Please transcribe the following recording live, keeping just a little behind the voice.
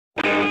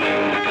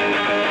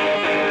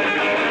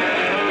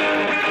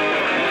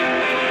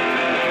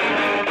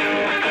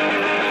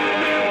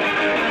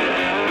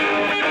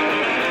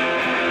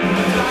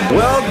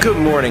Good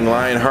morning,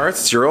 Lionhearts.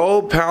 It's your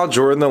old pal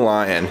Jordan the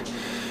Lion,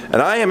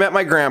 and I am at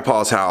my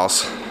grandpa's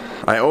house.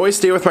 I always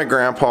stay with my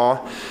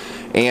grandpa,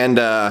 and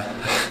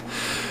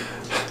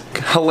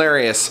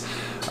hilarious.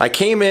 I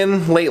came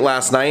in late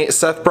last night.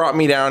 Seth brought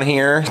me down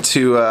here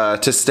to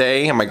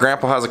stay, and my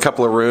grandpa has a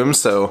couple of rooms.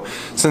 So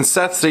since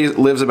Seth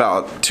lives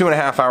about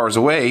 2.5 hours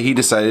away, he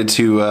decided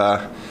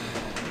to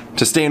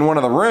stay in one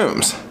of the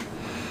rooms.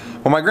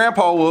 Well, my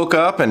grandpa woke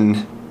up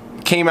and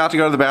came out to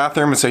go to the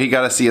bathroom, and so he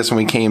got to see us when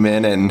we came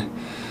in, and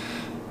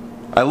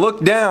I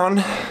looked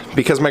down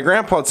because my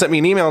grandpa had sent me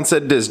an email and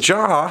said, "Does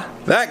Jaw,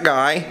 that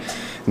guy,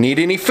 need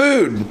any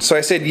food?" So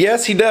I said,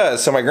 "Yes, he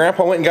does." So my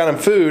grandpa went and got him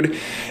food,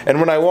 and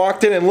when I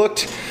walked in and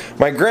looked,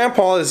 my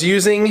grandpa is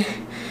using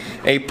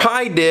a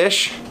pie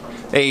dish,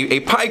 a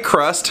pie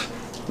crust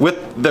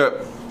with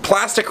the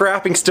plastic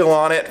wrapping still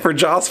on it for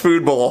Jaw's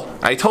food bowl.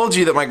 I told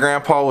you that my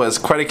grandpa was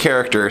quite a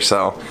character,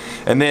 so.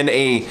 And then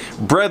a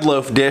bread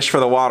loaf dish for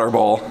the water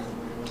bowl.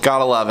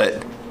 Gotta love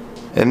it.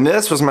 And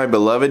this was my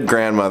beloved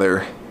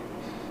grandmother.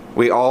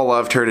 We all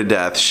loved her to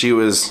death. She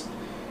was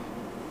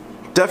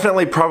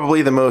definitely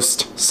probably the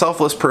most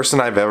selfless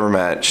person I've ever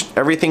met.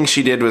 Everything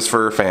she did was for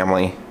her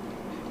family.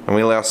 And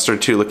we lost her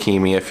to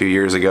leukemia a few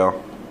years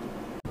ago.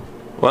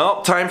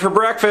 Well, time for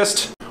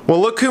breakfast. Well,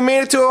 look who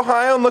made it to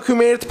Ohio and look who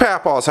made it to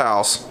Papaw's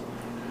house.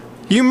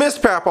 You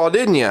missed Papaw,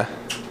 didn't you?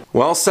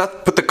 Well,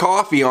 Seth put the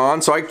coffee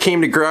on, so I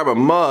came to grab a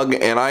mug,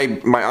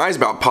 and my eyes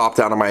about popped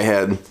out of my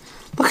head.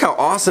 Look how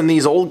awesome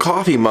these old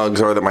coffee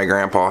mugs are that my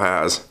grandpa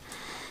has.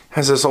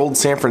 Has this old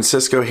San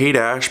Francisco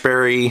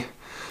Haight-Ashbury.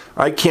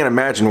 I can't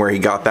imagine where he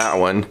got that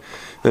one.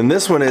 Then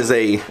this one is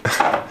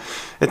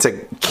it's a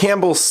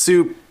Campbell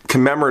Soup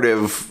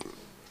commemorative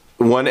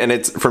one, and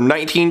it's from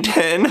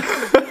 1910.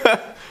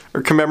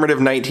 Or commemorative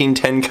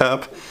 1910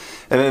 cup.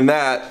 And then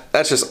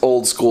that's just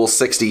old school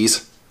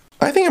 60s.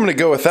 I think I'm gonna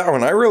go with that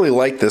one. I really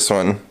like this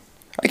one.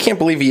 I can't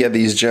believe he had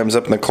these gems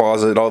up in the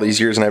closet all these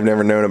years and I've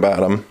never known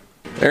about them.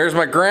 There's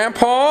my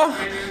grandpa,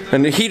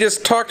 and he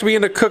just talked me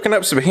into cooking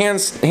up some ham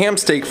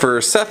steak for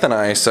Seth and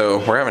I, so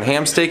we're having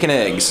ham steak and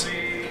eggs.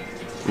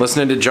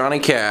 Listening to Johnny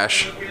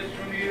Cash.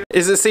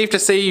 Is it safe to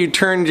say you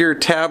turned your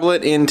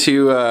tablet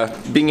into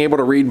being able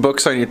to read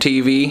books on your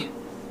TV?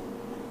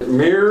 It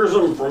mirrors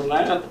them from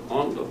that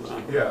onto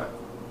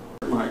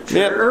my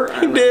chair.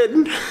 Yep, he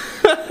did.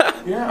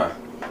 Yeah.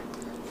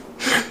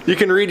 You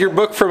can read your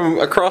book from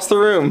across the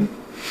room.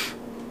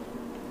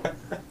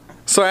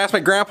 So I asked my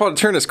grandpa to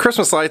turn his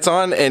Christmas lights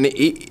on, and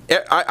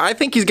I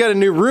think he's got a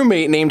new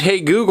roommate named Hey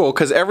Google,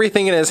 because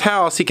everything in his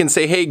house he can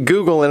say Hey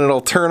Google and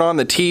it'll turn on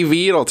the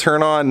TV, it'll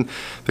turn on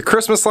the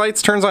Christmas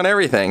lights, turns on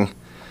everything.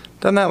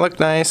 Doesn't that look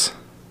nice?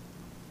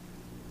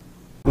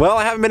 Well,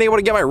 I haven't been able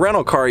to get my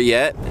rental car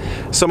yet,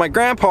 so my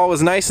grandpa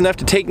was nice enough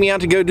to take me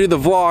out to go do the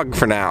vlog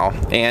for now.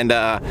 And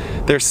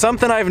there's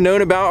something I've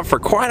known about for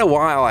quite a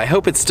while. I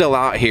hope it's still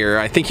out here.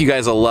 I think you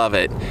guys will love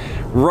it.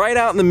 Right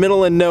out in the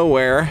middle of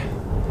nowhere,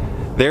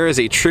 there is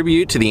a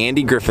tribute to the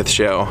Andy Griffith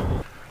Show.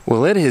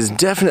 Well, it has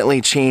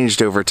definitely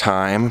changed over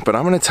time, but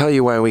I'm going to tell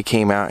you why we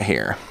came out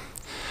here.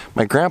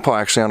 My grandpa,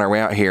 actually, on our way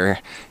out here,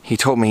 he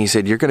told me, he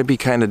said, "You're going to be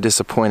kind of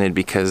disappointed,"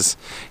 because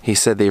he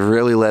said they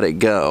really let it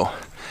go.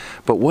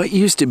 But what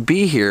used to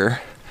be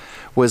here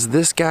was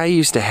this guy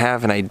used to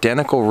have an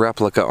identical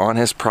replica on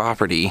his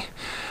property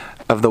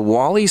of the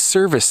Wally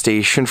service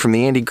station from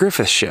the Andy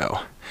Griffith Show.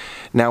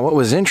 Now, what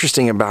was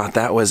interesting about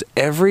that was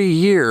every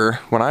year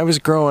when I was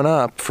growing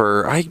up,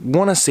 for I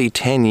want to say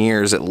 10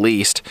 years at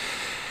least,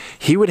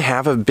 he would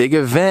have a big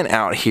event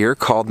out here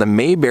called the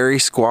Mayberry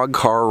Squad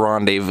Car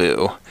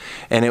Rendezvous.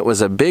 And it was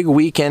a big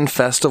weekend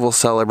festival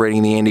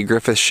celebrating the Andy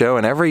Griffith Show,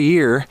 and every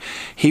year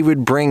he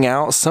would bring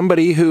out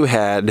somebody who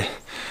had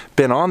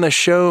been on the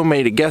show,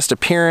 made a guest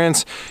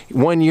appearance.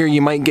 One year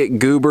you might get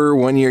Goober,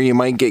 one year you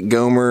might get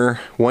Gomer.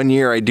 One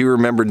year I do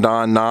remember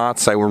Don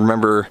Knotts, I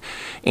remember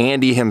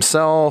Andy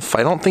himself.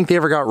 I don't think they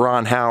ever got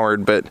Ron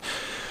Howard, but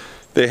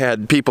they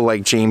had people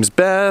like James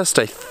Best,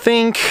 I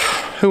think.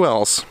 Who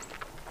else?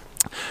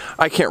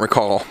 I can't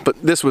recall,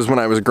 but this was when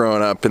I was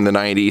growing up in the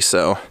 90s,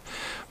 so.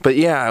 But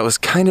yeah, it was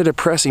kind of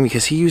depressing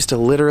because he used to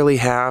literally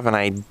have an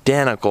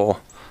identical,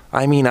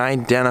 I mean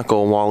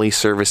identical Wally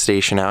service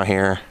station out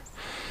here.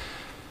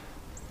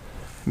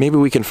 Maybe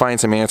we can find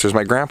some answers.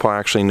 My grandpa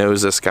actually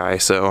knows this guy,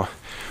 so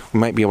we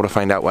might be able to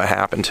find out what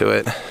happened to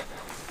it.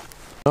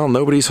 Well,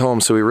 nobody's home,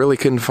 so we really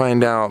couldn't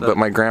find out, but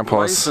my grandpa's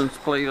license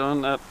plate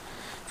on that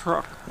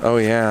truck. Oh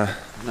yeah.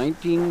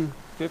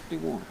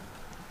 1951.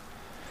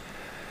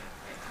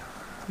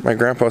 My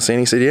grandpa saying,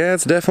 he said, "Yeah,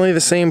 it's definitely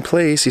the same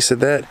place." He said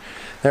that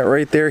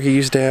right there he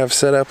used to have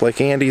set up like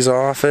Andy's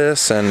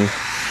office and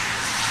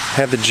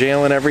had the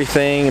jail and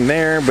everything in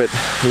there, but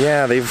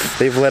yeah,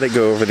 they've let it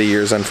go over the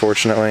years,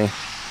 unfortunately.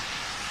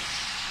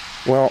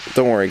 Well,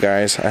 don't worry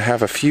guys, I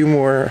have a few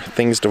more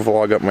things to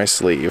vlog up my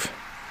sleeve.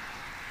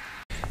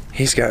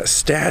 He's got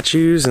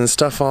statues and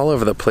stuff all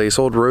over the place,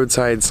 old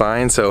roadside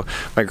signs. So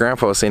my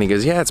grandpa was saying, he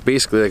goes, "Yeah, it's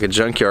basically like a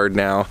junkyard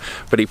now."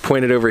 But he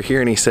pointed over here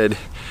and he said,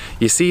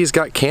 "You see he's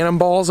got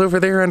cannonballs over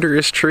there under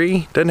his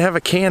tree? Doesn't have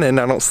a cannon,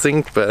 I don't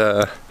think,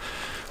 but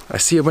I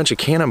see a bunch of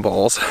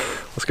cannonballs.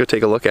 Let's go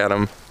take a look at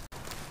them.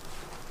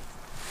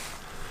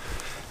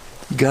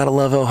 You gotta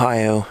love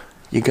Ohio.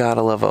 You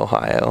gotta love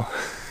Ohio.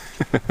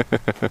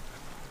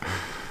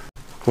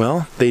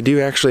 Well, they do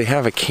actually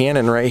have a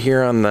cannon right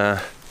here on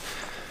the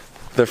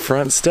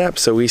front step,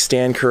 so we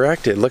stand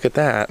corrected. Look at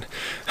that.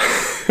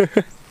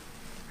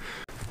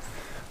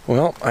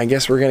 Well, I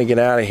guess we're gonna get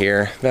out of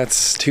here.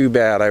 That's too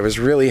bad. I was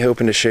really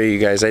hoping to show you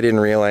guys. I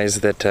didn't realize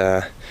that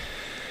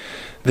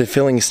the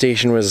filling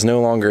station was no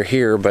longer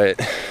here,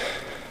 but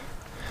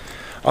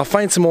I'll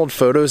find some old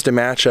photos to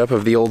match up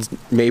of the old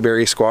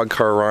Mayberry Squad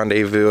Car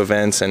Rendezvous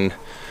events, and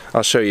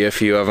I'll show you a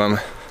few of them.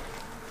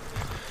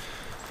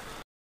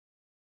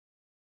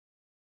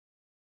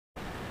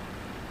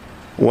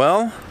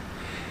 Well,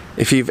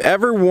 if you've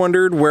ever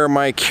wondered where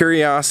my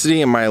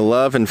curiosity and my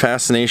love and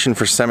fascination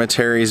for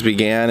cemeteries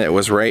began, it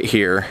was right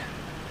here.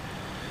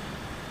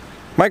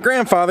 My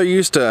grandfather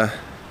used to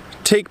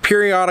take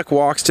periodic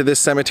walks to this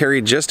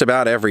cemetery just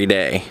about every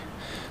day,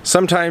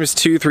 sometimes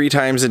 2-3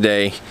 times a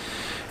day,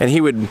 and he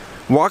would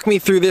walk me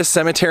through this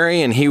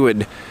cemetery and he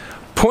would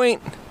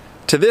point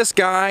to this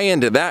guy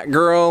and to that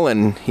girl,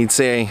 and he'd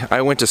say,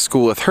 I went to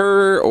school with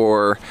her,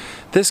 or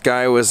this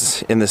guy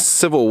was in the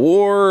Civil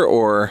War,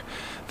 or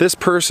this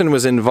person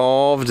was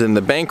involved in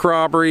the bank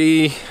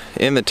robbery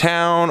in the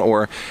town,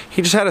 or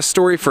he just had a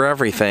story for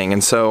everything.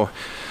 And so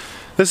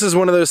this is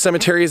one of those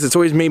cemeteries that's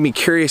always made me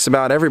curious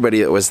about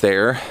everybody that was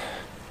there.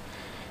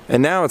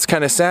 And now it's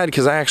kind of sad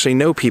because I actually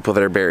know people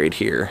that are buried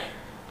here.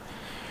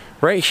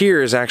 Right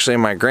here is actually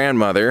my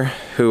grandmother,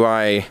 who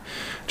I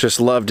just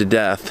love to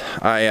death.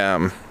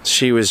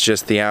 She was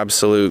just the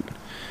absolute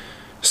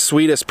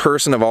sweetest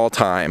person of all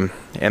time.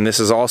 And this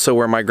is also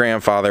where my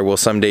grandfather will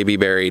someday be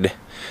buried.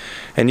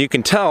 And you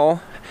can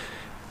tell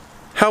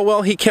how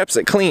well he keeps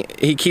it clean.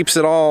 He keeps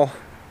it all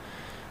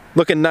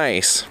looking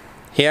nice.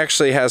 He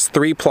actually has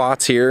 3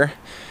 plots here,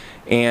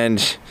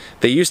 and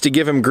they used to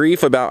give him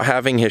grief about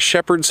having his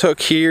shepherd's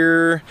hook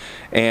here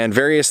and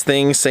various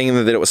things, saying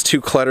that it was too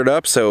cluttered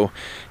up. So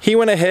he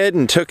went ahead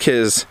and took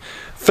his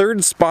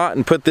 3rd spot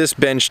and put this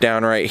bench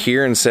down right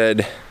here and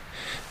said,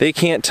 they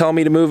can't tell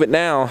me to move it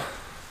now.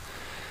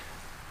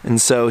 And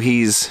so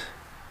he's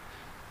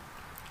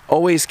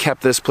always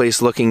kept this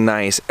place looking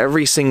nice.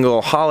 Every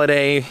single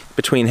holiday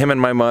between him and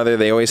my mother,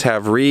 they always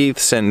have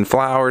wreaths and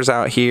flowers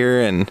out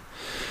here, and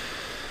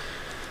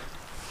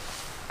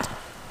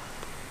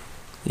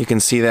you can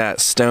see that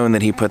stone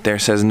that he put there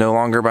says, no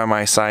longer by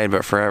my side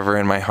but forever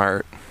in my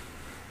heart.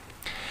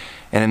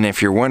 And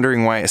if you're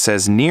wondering why it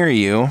says near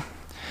you,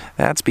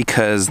 that's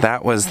because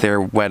that was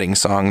their wedding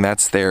song. That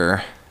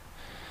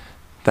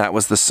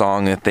was the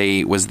song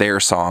that was their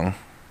song.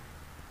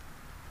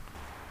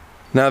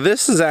 Now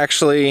this is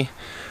actually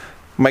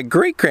my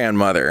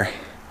great-grandmother.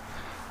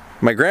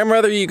 My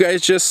grandmother you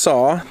guys just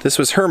saw, this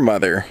was her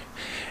mother.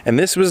 And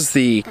this was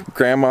the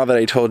grandma that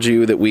I told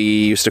you that we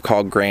used to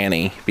call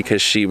Granny,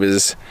 because she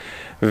was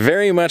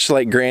very much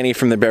like Granny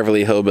from the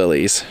Beverly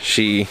Hillbillies.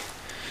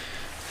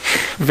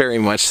 Very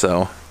much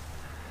so.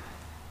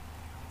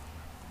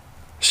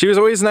 She was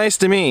always nice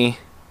to me.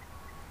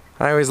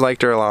 I always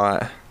liked her a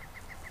lot.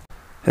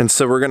 And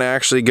so we're gonna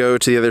actually go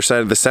to the other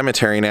side of the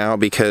cemetery now,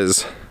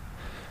 because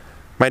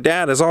my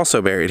dad is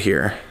also buried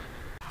here.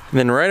 And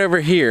then right over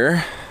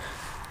here,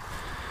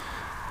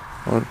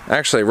 well,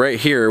 actually right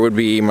here would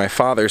be my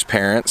father's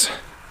parents.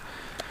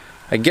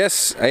 I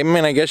guess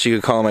you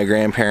could call them my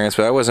grandparents,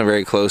 but I wasn't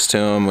very close to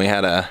them.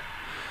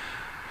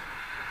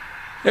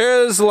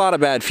 There's a lot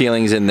of bad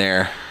feelings in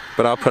there,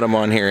 but I'll put them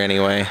on here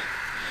anyway.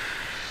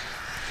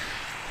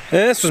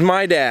 And this was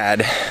my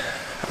dad.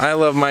 I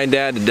love my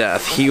dad to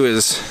death.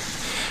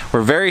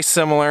 We're very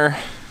similar.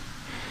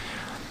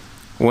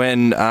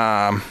 When,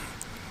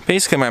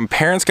 basically my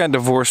parents got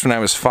divorced when I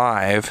was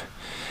 5,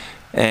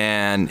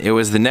 and it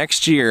was the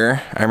next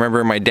year. I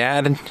remember my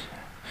dad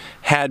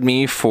had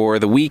me for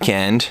the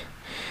weekend,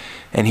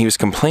 and he was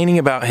complaining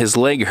about his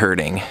leg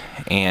hurting.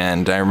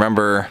 And I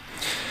remember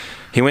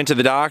he went to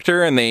the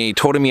doctor and they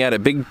told him he had a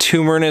big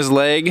tumor in his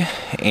leg,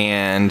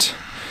 and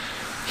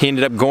he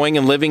ended up going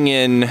and living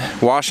in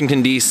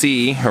Washington,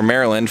 D.C. or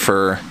Maryland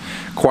for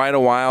quite a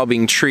while,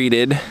 being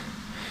treated.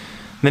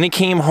 Then he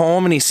came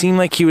home and he seemed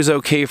like he was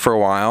okay for a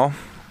while.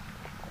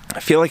 I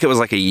feel like it was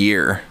like a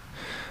year.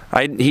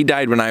 He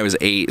died when I was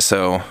 8,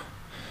 so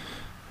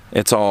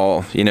it's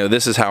all,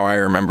 this is how I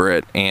remember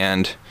it.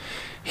 And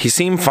he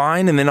seemed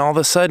fine, and then all of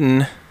a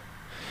sudden,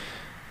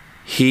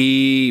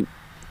 he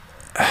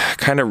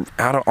kind of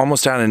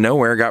almost out of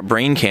nowhere got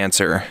brain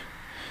cancer.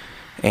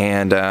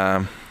 And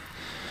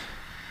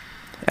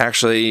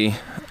actually,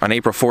 on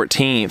April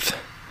 14th,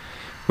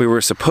 we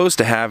were supposed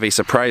to have a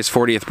surprise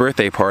 40th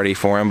birthday party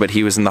for him, but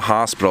he was in the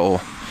hospital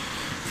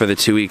for the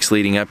 2 weeks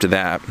leading up to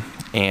that.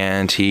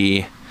 And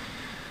he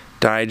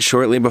died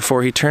shortly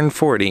before he turned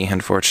 40,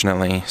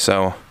 unfortunately.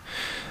 So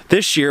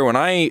this year, when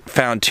I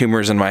found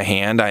tumors in my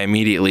hand, I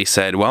immediately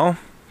said, well,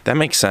 that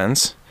makes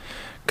sense,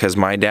 because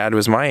my dad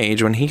was my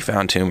age when he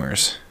found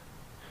tumors.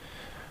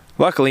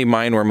 Luckily,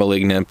 mine were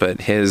malignant,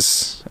 but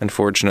his,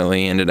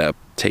 unfortunately, ended up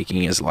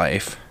taking his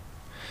life.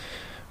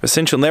 But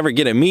since you'll never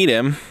get to meet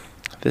him,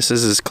 this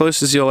is as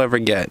close as you'll ever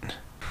get.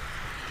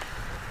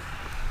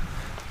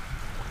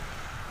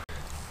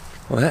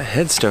 Well, that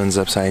headstone's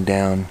upside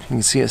down. You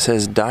can see it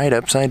says died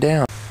upside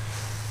down.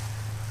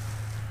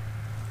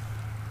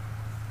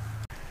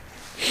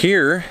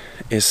 Here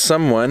is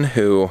someone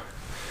who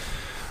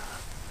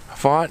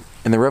fought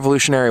in the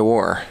Revolutionary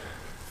War.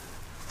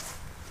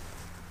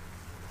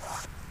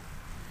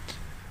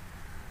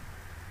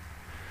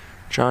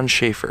 John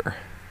Schaefer.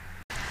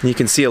 You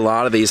can see a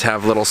lot of these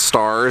have little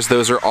stars.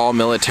 Those are all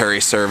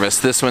military service.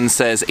 This one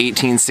says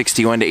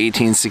 1861 to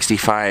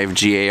 1865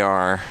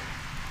 GAR.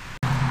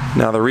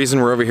 Now the reason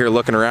we're over here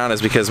looking around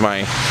is because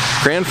my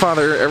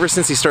grandfather, ever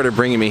since he started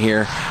bringing me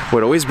here,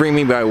 would always bring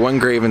me by one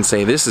grave and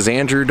say, "This is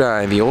Andrew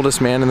Dye, the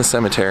oldest man in the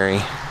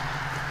cemetery."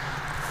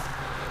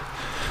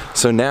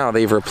 So now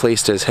they've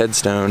replaced his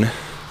headstone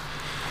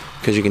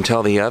because you can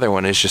tell the other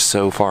one is just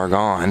so far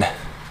gone.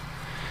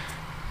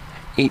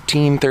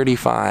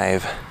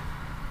 1835.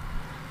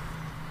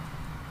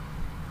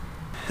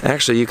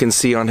 Actually, you can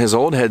see on his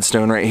old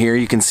headstone right here,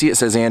 you can see it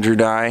says Andrew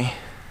Dye,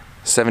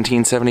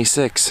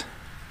 1776.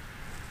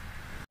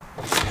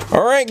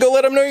 All right, go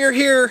let them know you're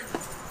here.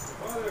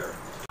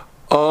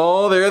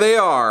 Oh, there they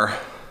are.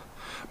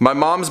 My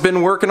mom's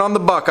been working on the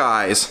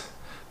Buckeyes.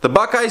 The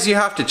Buckeyes, you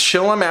have to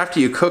chill them after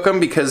you cook them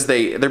because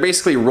they're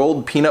basically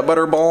rolled peanut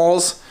butter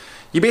balls.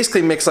 You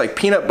basically mix like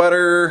peanut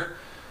butter,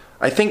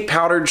 I think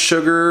powdered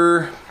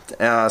sugar,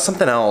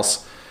 something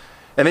else.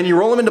 And then you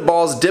roll them into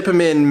balls, dip them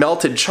in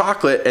melted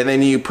chocolate, and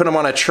then you put them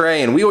on a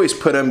tray. And we always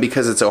put them,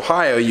 because it's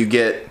Ohio, you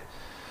get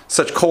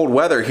such cold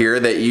weather here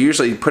that you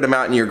usually put them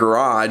out in your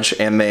garage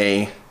and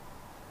they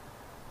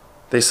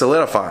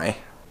solidify.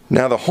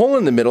 Now the hole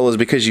in the middle is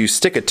because you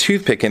stick a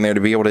toothpick in there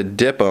to be able to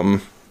dip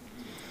them.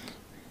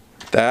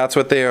 That's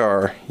what they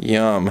are.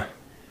 Yum.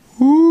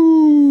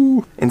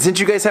 Woo! And since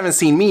you guys haven't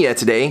seen me yet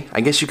today,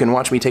 I guess you can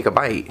watch me take a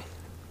bite.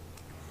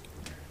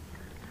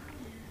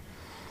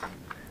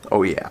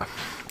 Oh yeah.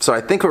 So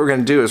I think what we're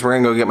gonna do is we're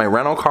gonna go get my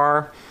rental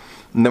car,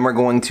 and then we're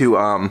going to,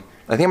 I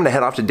think I'm gonna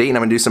head off to Dayton.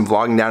 I'm gonna do some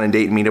vlogging down in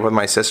Dayton, meet up with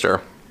my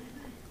sister.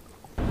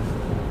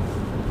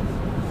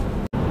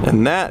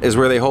 And that is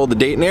where they hold the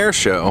Dayton Air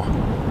Show.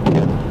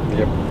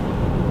 Yep.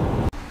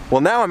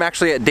 Well, now I'm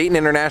actually at Dayton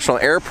International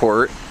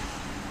Airport.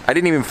 I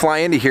didn't even fly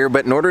into here,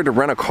 but in order to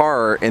rent a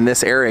car in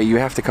this area, you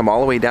have to come all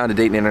the way down to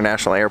Dayton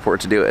International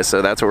Airport to do it.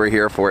 So that's what we're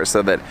here for,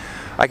 so that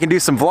I can do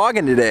some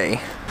vlogging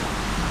today.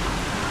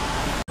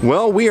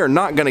 Well, we are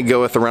not going to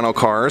go with the rental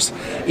cars.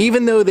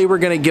 Even though they were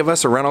going to give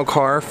us a rental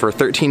car for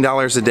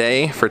 $13 a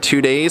day for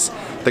 2 days,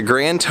 the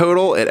grand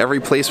total at every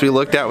place we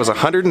looked at was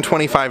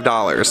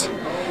 $125.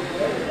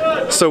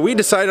 So we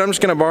decided I'm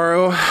just going to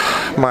borrow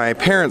my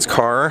parents'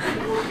 car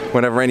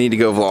whenever I need to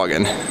go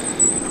vlogging.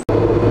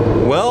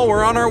 Well,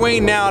 we're on our way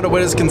now to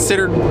what is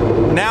considered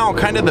now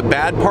kind of the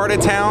bad part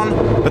of town,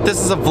 but this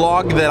is a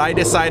vlog that I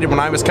decided when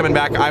I was coming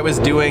back I was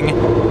doing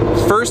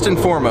first and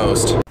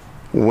foremost.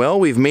 Well,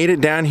 we've made it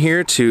down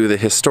here to the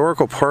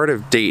historical part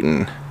of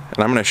Dayton, and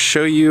I'm going to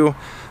show you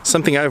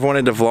something I've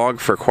wanted to vlog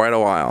for quite a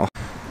while.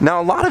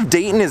 Now, a lot of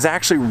Dayton is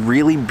actually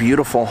really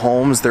beautiful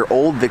homes. They're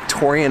old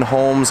Victorian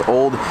homes,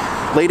 old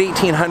late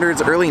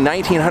 1800s, early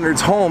 1900s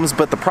homes,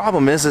 but the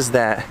problem is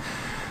that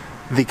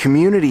the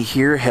community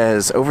here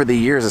has, over the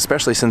years,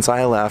 especially since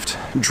I left,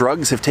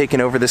 drugs have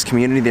taken over this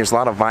community. There's a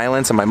lot of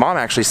violence, and my mom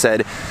actually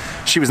said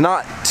she was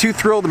not too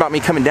thrilled about me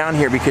coming down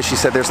here because she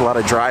said there's a lot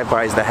of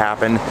drive-bys that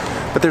happen,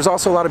 but there's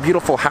also a lot of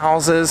beautiful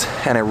houses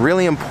and a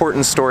really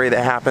important story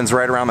that happens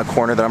right around the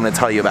corner that I'm going to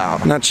tell you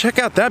about. Now check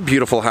out that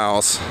beautiful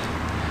house.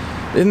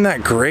 Isn't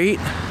that great?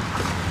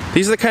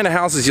 These are the kind of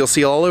houses you'll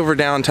see all over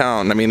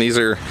downtown. I mean, these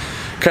are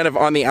kind of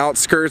on the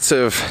outskirts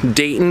of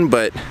Dayton,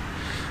 but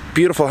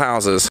beautiful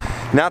houses.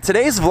 Now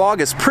today's vlog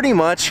is pretty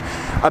much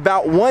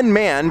about one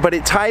man, but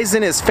it ties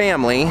in his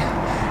family,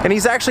 and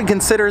he's actually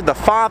considered the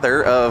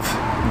father of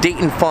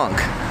Dayton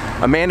funk,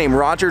 a man named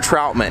Roger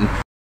Troutman.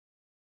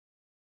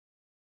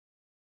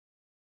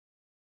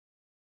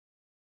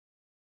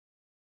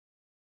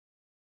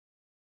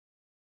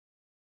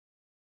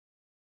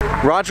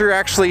 Roger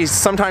actually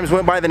sometimes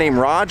went by the name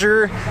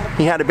Roger.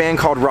 He had a band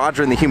called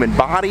Roger and the Human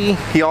Body.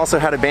 He also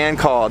had a band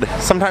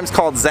sometimes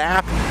called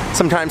Zap,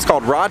 sometimes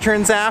called Roger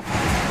and Zap,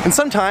 and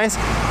sometimes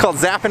called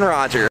Zap and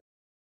Roger.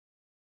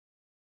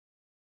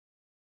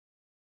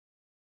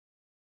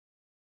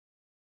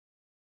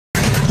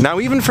 Now,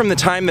 even from the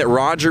time that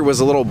Roger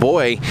was a little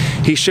boy,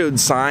 he showed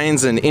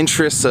signs and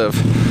interests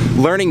of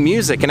learning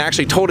music, and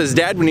actually told his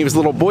dad when he was a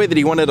little boy that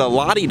he wanted a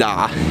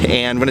la-di-da.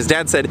 And when his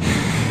dad said,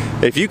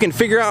 "If you can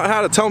figure out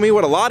how to tell me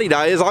what a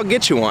la-di-da is, I'll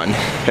get you one."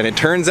 And it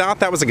turns out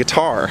that was a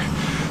guitar.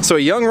 So a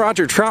young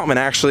Roger Troutman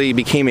actually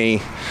became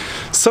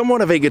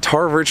somewhat of a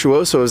guitar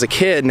virtuoso as a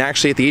kid, and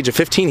actually at the age of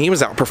 15 he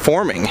was out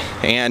performing.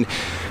 And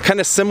kind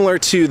of similar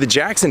to the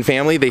Jackson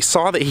family, they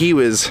saw that he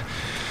was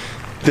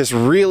this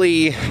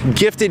really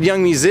gifted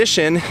young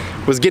musician,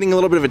 was getting a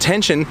little bit of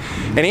attention,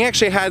 and he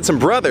actually had some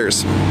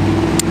brothers,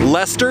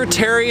 Lester,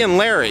 Terry, and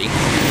Larry.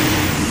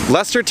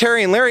 Lester,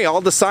 Terry, and Larry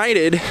all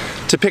decided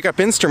to pick up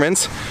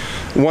instruments.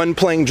 One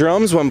playing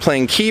drums, one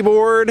playing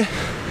keyboard,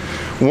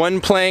 one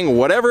playing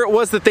whatever it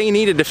was that they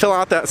needed to fill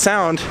out that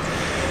sound.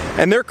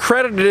 And they're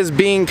credited as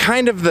being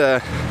kind of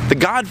the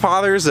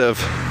godfathers of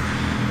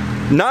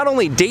not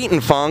only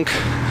Dayton funk,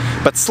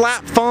 but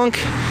slap funk.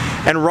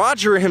 And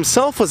Roger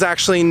himself was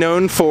actually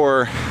known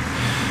for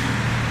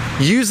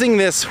using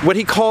this, what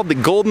he called the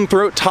golden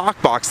throat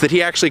talk box that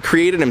he actually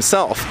created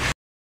himself.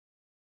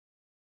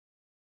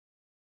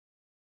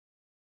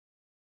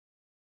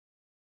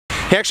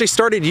 He actually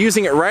started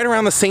using it right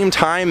around the same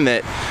time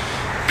that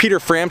Peter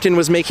Frampton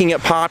was making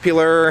it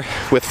popular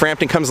with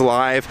Frampton Comes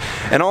Alive,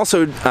 and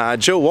also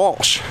Joe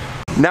Walsh.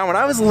 Now, when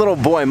I was a little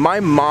boy, my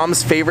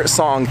mom's favorite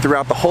song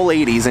throughout the whole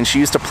 80s, and she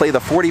used to play the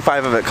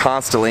 45 of it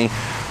constantly,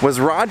 was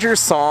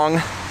Roger's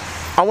song,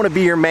 I Want to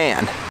Be Your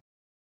Man.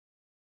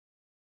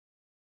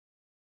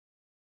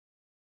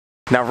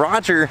 Now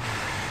Roger,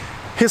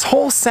 his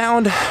whole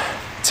sound,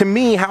 to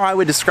me, how I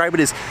would describe it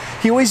is,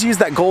 he always used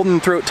that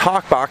golden throat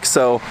talk box,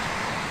 so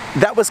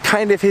that was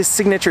kind of his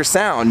signature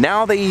sound.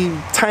 Now they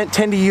tend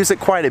to use it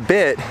quite a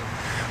bit,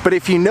 but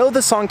if you know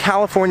the song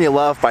California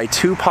Love by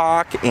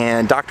Tupac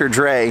and Dr.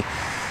 Dre,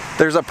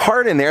 there's a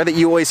part in there that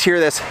you always hear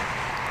this,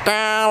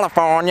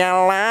 California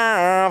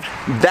Love.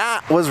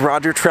 That was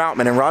Roger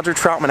Troutman, and Roger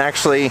Troutman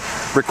actually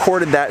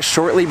recorded that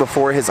shortly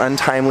before his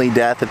untimely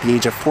death at the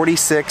age of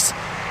 46,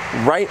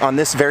 right on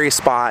this very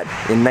spot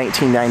in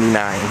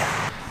 1999.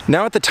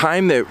 Now, at the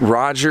time that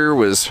Roger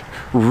was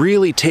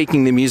really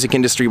taking the music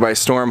industry by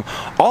storm,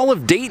 all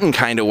of Dayton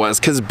kind of was,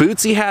 because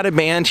Bootsy had a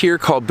band here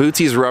called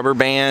Bootsy's Rubber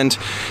Band,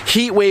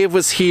 Heatwave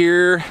was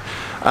here,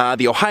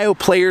 the Ohio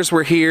Players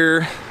were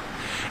here,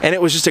 and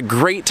it was just a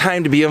great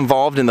time to be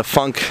involved in the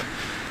funk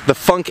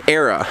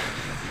era,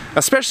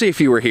 especially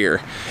if you were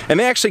here. And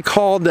they actually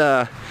called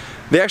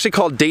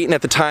Dayton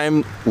at the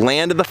time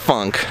Land of the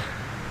Funk.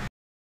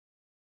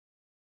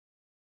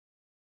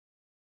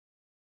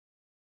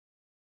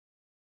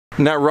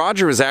 Now,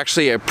 Roger was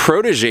actually a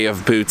protege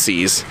of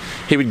Bootsy's.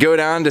 He would go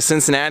down to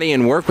Cincinnati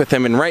and work with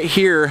him, and right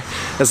here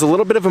is a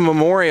little bit of a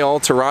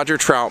memorial to Roger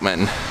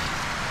Troutman.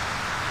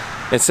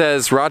 It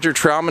says, Roger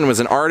Troutman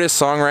was an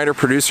artist, songwriter,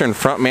 producer, and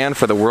frontman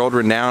for the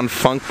world-renowned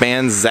funk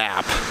band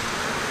Zapp.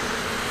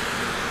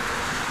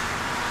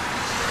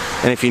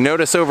 And if you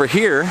notice over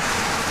here,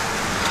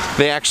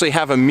 they actually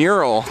have a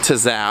mural to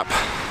Zapp.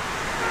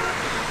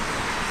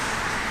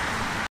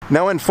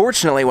 Now,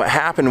 unfortunately, what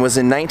happened was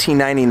in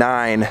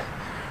 1999,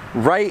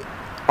 right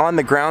on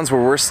the grounds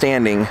where we're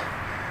standing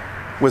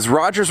was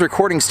Roger's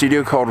recording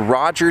studio called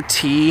Roger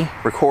T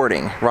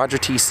Recording, Roger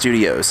T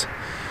Studios.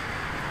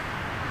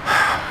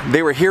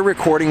 They were here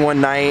recording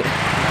one night.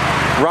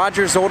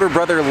 Roger's older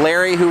brother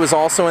Larry, who was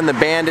also in the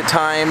band at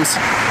times,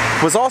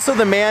 was also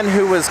the man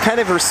who was kind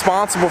of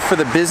responsible for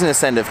the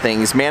business end of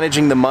things,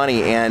 managing the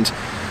money. And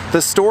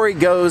the story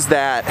goes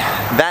that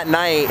that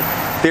night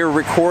they were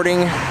recording.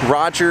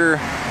 Roger,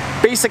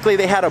 basically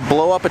they had a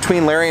blow up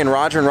between Larry and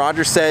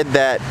Roger said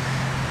that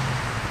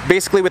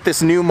basically with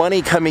this new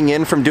money coming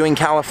in from doing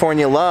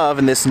California Love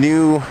and this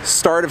new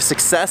start of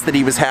success that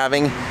he was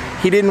having,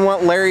 he didn't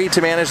want Larry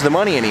to manage the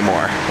money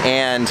anymore.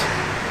 And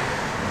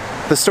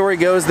the story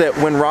goes that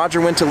when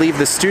Roger went to leave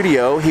the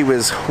studio, he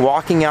was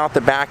walking out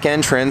the back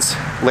entrance.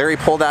 Larry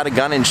pulled out a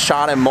gun and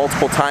shot him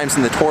multiple times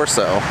in the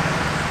torso.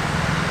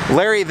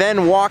 Larry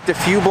then walked a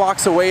few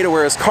blocks away to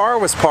where his car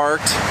was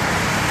parked,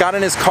 got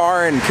in his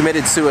car and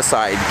committed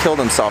suicide, killed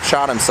himself,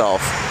 shot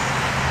himself.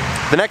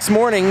 The next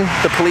morning,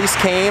 the police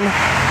came.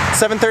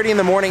 7:30 in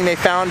the morning, they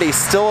found a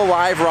still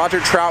alive Roger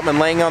Troutman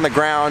laying on the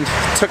ground,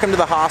 took him to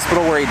the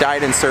hospital where he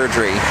died in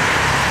surgery.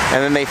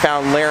 And then they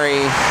found Larry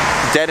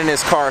dead in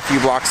his car a few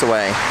blocks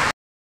away.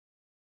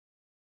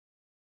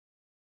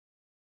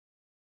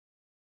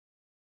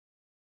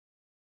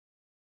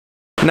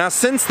 Now,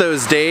 since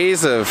those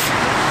days of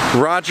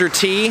Roger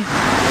T,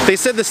 they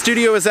said the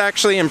studio was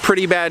actually in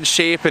pretty bad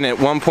shape and at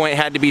one point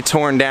had to be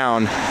torn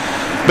down.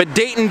 But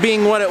Dayton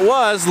being what it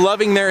was,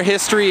 loving their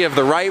history of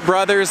the Wright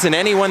brothers and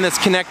anyone that's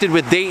connected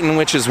with Dayton,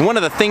 which is one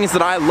of the things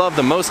that I love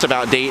the most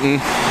about Dayton,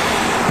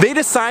 they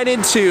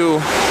decided to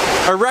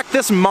erect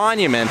this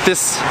monument.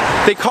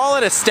 They call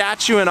it a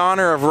statue in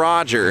honor of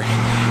Roger.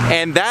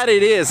 And that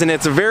it is, and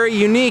it's very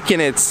unique in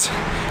its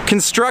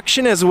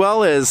construction as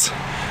well as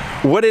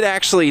what it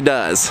actually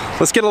does.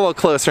 Let's get a little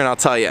closer and I'll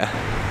tell you.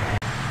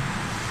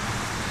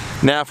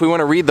 Now, if we want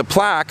to read the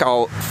plaque,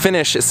 I'll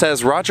finish. It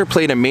says, Roger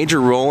played a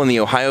major role in the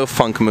Ohio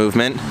funk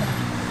movement,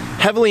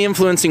 heavily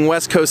influencing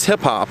West Coast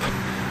hip-hop.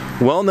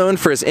 Well known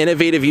for his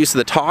innovative use of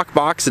the talk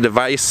box, a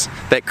device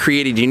that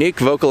created unique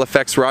vocal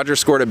effects, Roger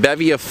scored a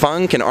bevy of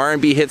funk and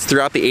R&B hits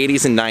throughout the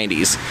 80s and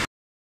 90s.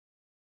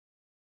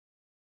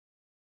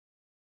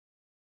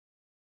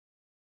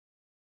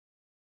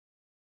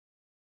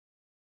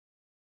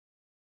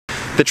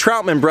 The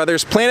Troutman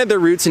brothers planted their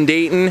roots in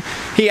Dayton.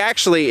 He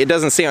actually, it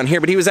doesn't say on here,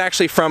 but he was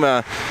actually from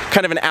a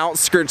kind of an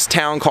outskirts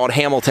town called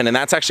Hamilton, and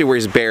that's actually where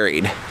he's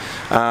buried.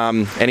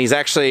 And he's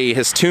actually,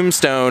 his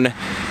tombstone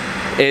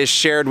is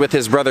shared with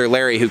his brother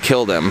Larry, who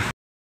killed him.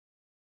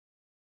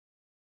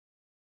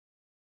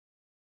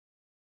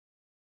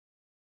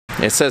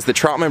 It says the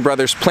Troutman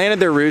brothers planted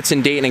their roots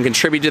in Dayton and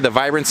contributed to the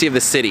vibrancy of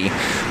the city.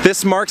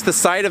 This marks the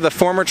site of the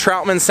former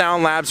Troutman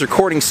Sound Labs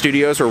recording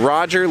studios where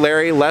Roger,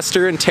 Larry,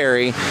 Lester, and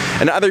Terry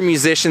and other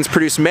musicians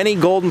produced many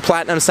gold and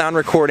platinum sound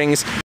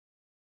recordings.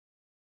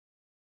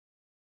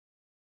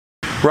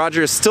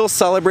 Roger is still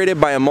celebrated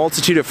by a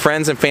multitude of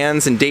friends and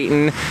fans in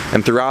Dayton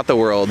and throughout the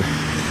world.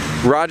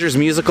 Roger's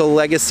musical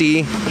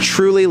legacy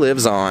truly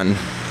lives on.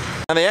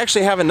 Now they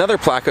actually have another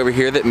plaque over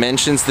here that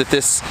mentions that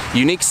this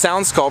unique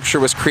sound sculpture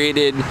was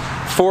created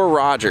for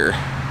Roger.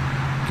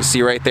 You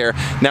see right there.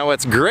 Now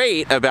what's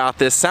great about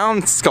this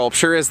sound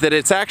sculpture is that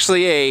it's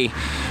actually a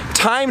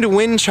timed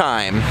wind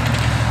chime.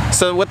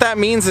 So what that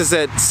means is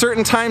that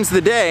certain times of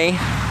the day,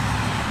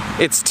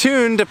 it's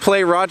tuned to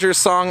play Roger's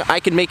song, I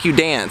Can Make You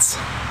Dance.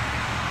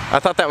 I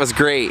thought that was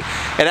great.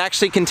 It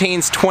actually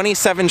contains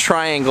 27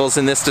 triangles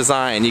in this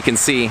design, you can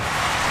see.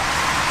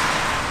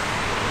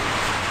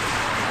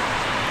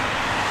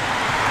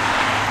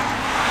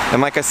 And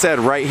like I said,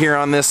 right here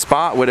on this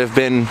spot would have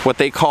been what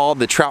they called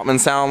the Troutman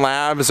Sound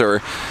Labs,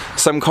 or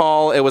some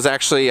call, it was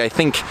actually, I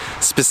think,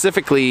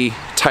 specifically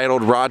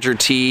titled Roger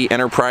T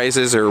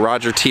Enterprises or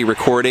Roger T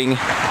Recording.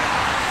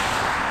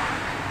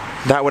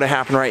 That would have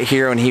happened right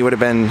here and he would have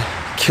been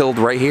killed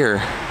right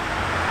here.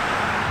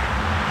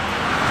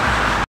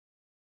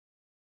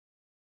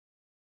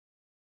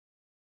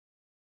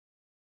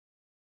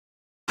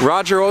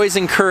 Roger always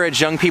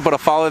encouraged young people to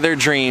follow their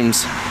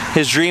dreams.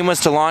 His dream was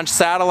to launch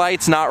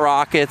satellites, not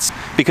rockets,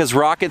 because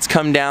rockets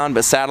come down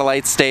but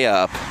satellites stay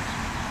up.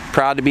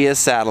 Proud to be a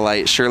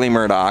satellite, Shirley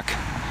Murdoch.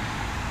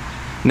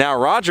 Now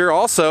Roger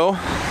also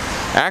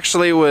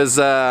actually was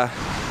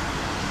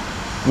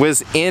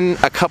in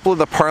a couple of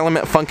the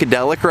Parliament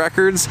Funkadelic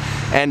records,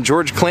 and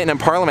George Clinton and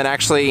Parliament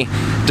actually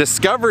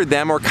discovered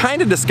them, or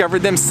kind of discovered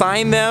them,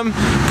 signed them,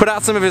 put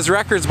out some of his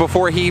records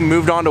before he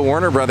moved on to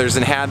Warner Brothers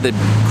and had the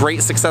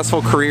great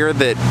successful career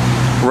that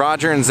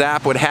Roger and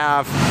Zapp would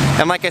have.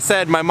 And like I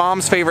said, my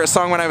mom's favorite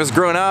song when I was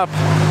growing up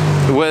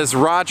was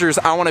Roger's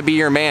I Wanna Be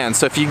Your Man.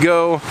 So if you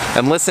go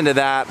and listen to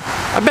that,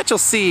 I bet you'll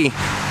see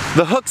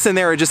the hooks in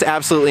there are just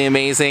absolutely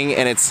amazing,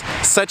 and it's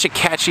such a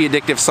catchy,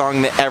 addictive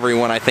song that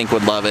everyone, I think,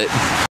 would love it.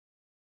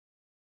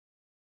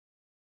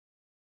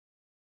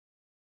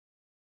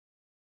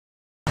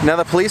 Now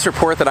the police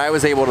report that I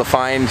was able to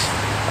find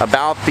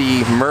about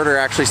the murder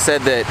actually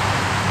said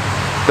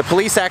that the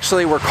police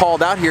actually were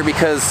called out here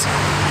because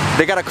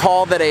they got a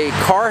call that a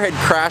car had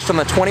crashed on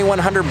the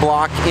 2100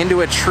 block into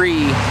a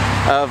tree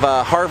of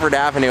Harvard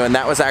Avenue, and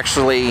that was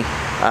actually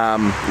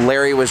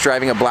Larry was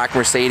driving a black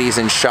Mercedes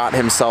and shot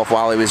himself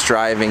while he was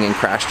driving and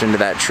crashed into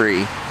that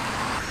tree.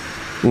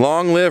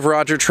 Long live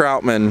Roger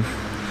Troutman.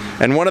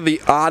 And one of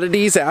the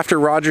oddities after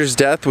Roger's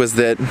death was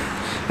that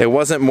it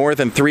wasn't more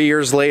than 3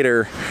 years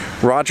later,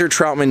 Roger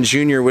Troutman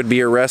Jr. would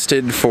be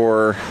arrested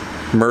for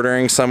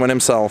murdering someone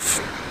himself.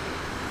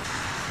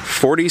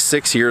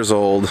 46 years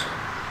old.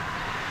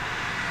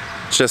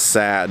 Just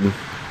sad.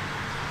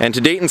 And to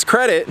Dayton's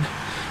credit,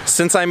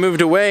 since I moved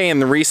away in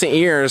the recent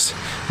years,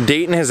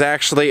 Dayton has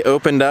actually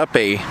opened up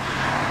a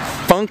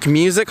Funk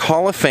Music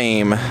Hall of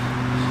Fame.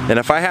 And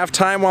if I have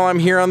time while I'm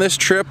here on this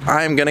trip,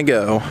 I'm gonna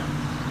go.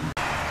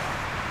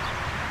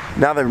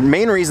 Now the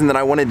main reason that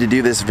I wanted to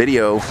do this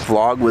video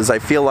vlog was I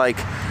feel like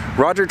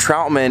Roger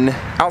Troutman,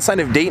 outside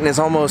of Dayton, is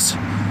almost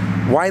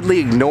widely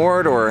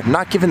ignored or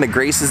not given the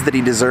graces that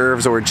he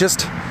deserves, or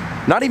just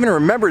not even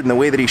remembered in the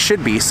way that he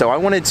should be. So I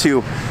wanted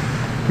to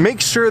make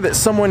sure that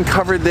someone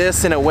covered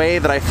this in a way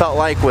that I felt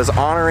like was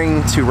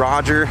honoring to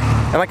Roger.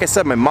 And like I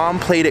said, my mom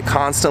played it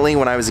constantly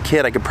when I was a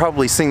kid. I could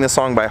probably sing this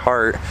song by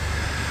heart.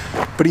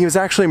 But he was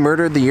actually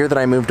murdered the year that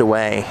I moved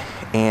away,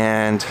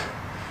 and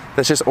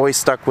that's just always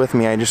stuck with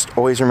me. I just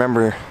always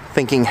remember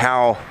thinking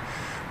how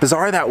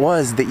bizarre that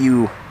was, that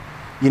you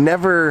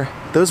never,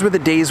 those were the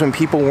days when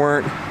people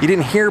weren't, you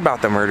didn't hear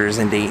about the murders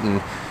in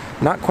Dayton.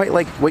 Not quite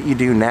like what you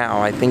do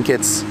now. I think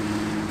it's,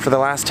 for the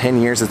last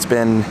 10 years, it's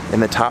been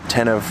in the top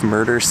 10 of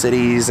murder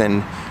cities,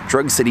 and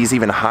drug cities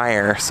even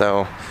higher.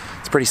 So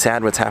it's pretty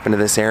sad what's happened to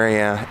this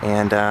area,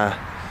 and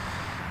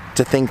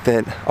to think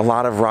that a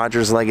lot of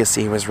Roger's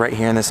legacy was right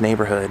here in this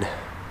neighborhood.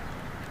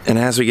 And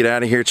as we get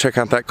out of here, check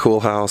out that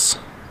cool house.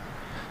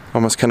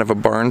 Almost kind of a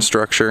barn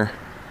structure.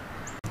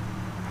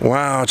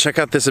 Wow, check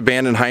out this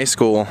abandoned high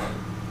school.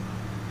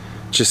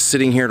 Just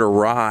sitting here to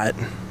rot.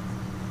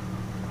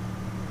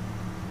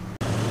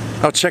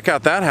 Oh, check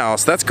out that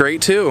house. That's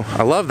great too.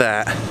 I love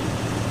that.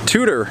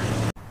 Tudor.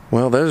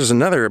 Well, there's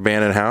another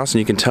abandoned house, and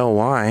you can tell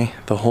why.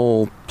 The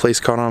whole place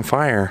caught on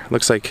fire.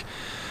 Looks like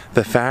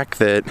the fact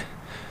that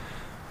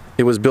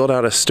it was built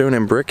out of stone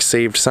and brick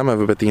saved some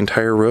of it, but the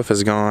entire roof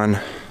is gone.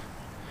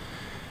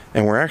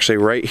 And we're actually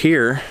right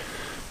here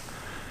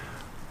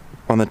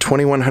on the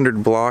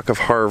 2100 block of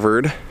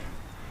Harvard,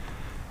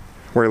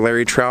 where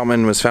Larry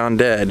Troutman was found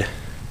dead.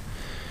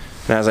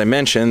 And as I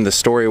mentioned, the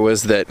story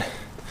was that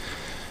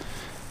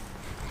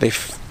they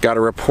got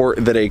a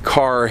report that a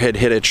car had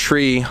hit a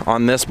tree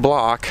on this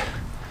block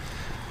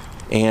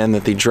and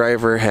that the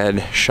driver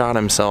had shot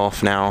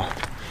himself. Now,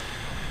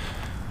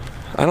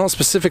 I don't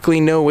specifically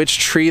know which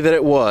tree that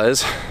it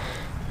was,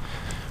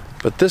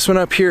 But this one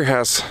up here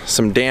has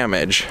some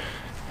damage.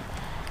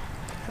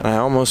 And I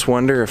almost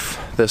wonder if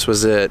this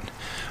was it.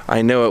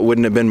 I know it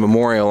wouldn't have been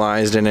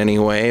memorialized in any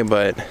way,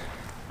 but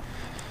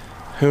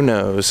who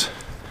knows?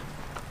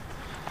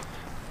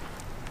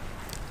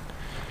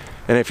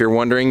 And if you're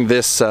wondering,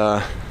 this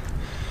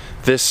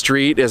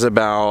street is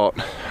about,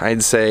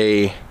 I'd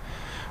say,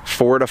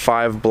 4 to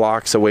 5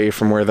 blocks away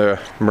from where the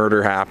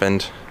murder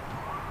happened.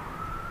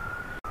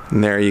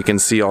 And there you can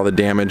see all the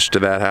damage to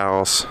that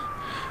house.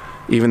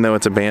 Even though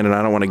it's abandoned,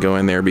 I don't want to go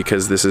in there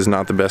because this is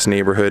not the best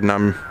neighborhood, and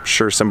I'm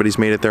sure somebody's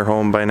made it their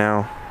home by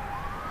now.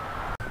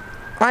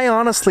 I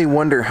honestly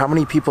wonder how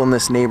many people in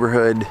this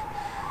neighborhood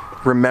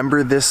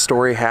remember this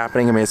story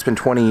happening. I mean, it's been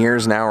 20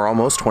 years now, or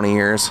almost 20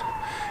 years.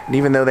 And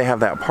even though they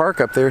have that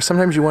park up there,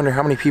 sometimes you wonder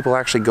how many people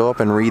actually go up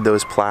and read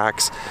those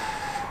plaques.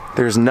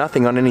 There's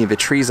nothing on any of the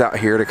trees out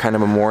here to kind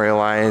of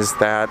memorialize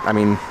that. I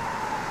mean,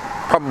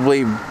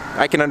 probably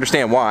I can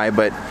understand why,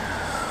 but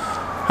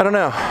I don't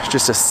know. It's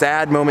just a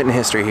sad moment in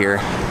history here.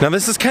 Now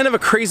this is kind of a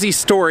crazy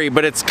story,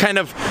 but it's kind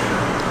of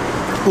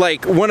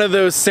like one of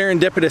those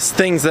serendipitous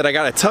things that I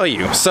gotta tell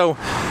you. So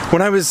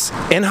when I was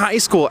in high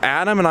school,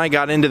 Adam and I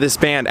got into this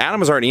band. Adam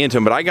was already into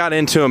him, but I got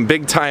into him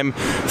big time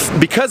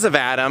because of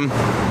Adam,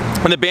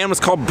 and the band was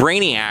called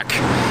Brainiac.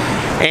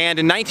 And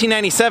in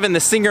 1997, the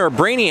singer of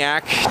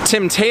Brainiac,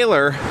 Tim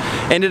Taylor,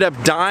 ended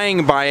up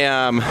dying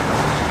by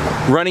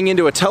running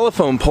into a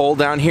telephone pole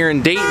down here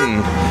in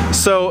Dayton.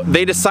 So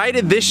they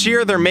decided this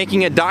year they're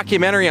making a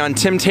documentary on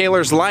Tim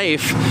Taylor's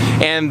life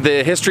and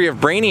the history of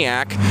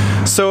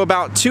Brainiac. So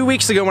about 2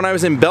 weeks ago when I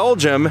was in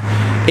Belgium,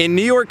 in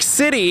New York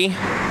City,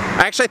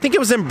 actually I think it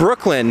was in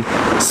Brooklyn,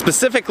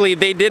 specifically,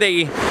 they did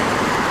a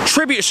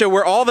tribute show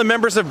where all the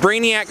members of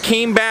Brainiac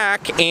came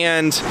back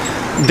and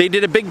they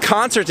did a big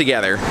concert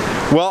together.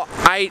 Well,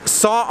 I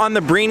saw on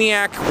the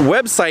Brainiac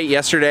website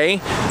yesterday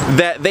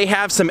that they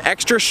have some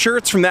extra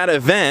shirts from that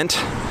event,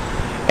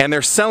 and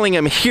they're selling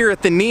them here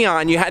at the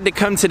Neon. You had to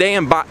come today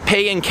and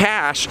pay in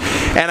cash.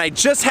 And I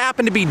just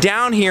happened to be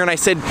down here and I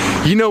said,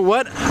 you know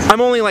what? I'm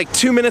only like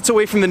 2 minutes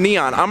away from the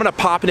Neon. I'm gonna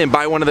pop in and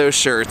buy one of those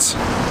shirts.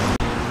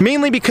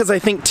 Mainly because I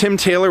think Tim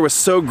Taylor was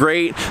so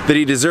great that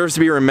he deserves to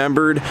be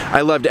remembered.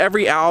 I loved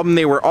every album.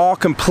 They were all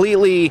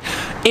completely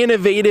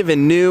innovative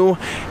and new.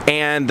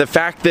 And the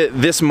fact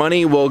that this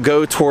money will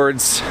go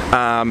towards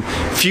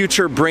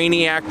future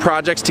Brainiac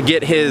projects to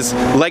get his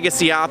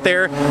legacy out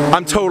there,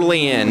 I'm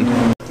totally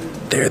in.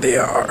 There they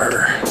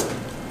are.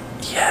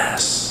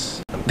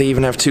 Yes. They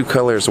even have 2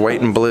 colors,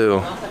 white and blue.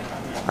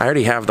 I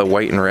already have the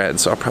white and red,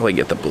 so I'll probably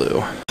get the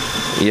blue.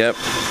 Yep,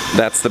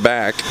 that's the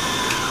back.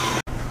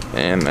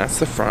 And that's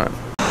the front.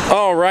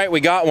 All right,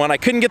 we got one. I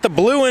couldn't get the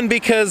blue one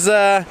because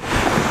they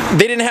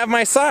didn't have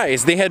my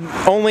size. They had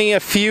only a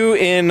few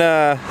in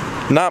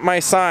not my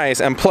size,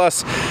 and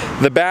plus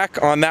the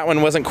back on that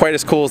one wasn't quite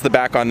as cool as the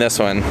back on this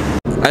one.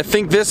 I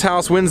think this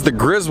house wins the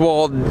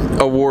Griswold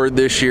Award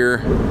this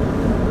year.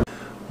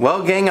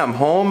 Well, gang, I'm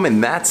home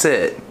and that's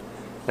it.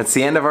 That's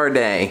the end of our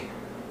day.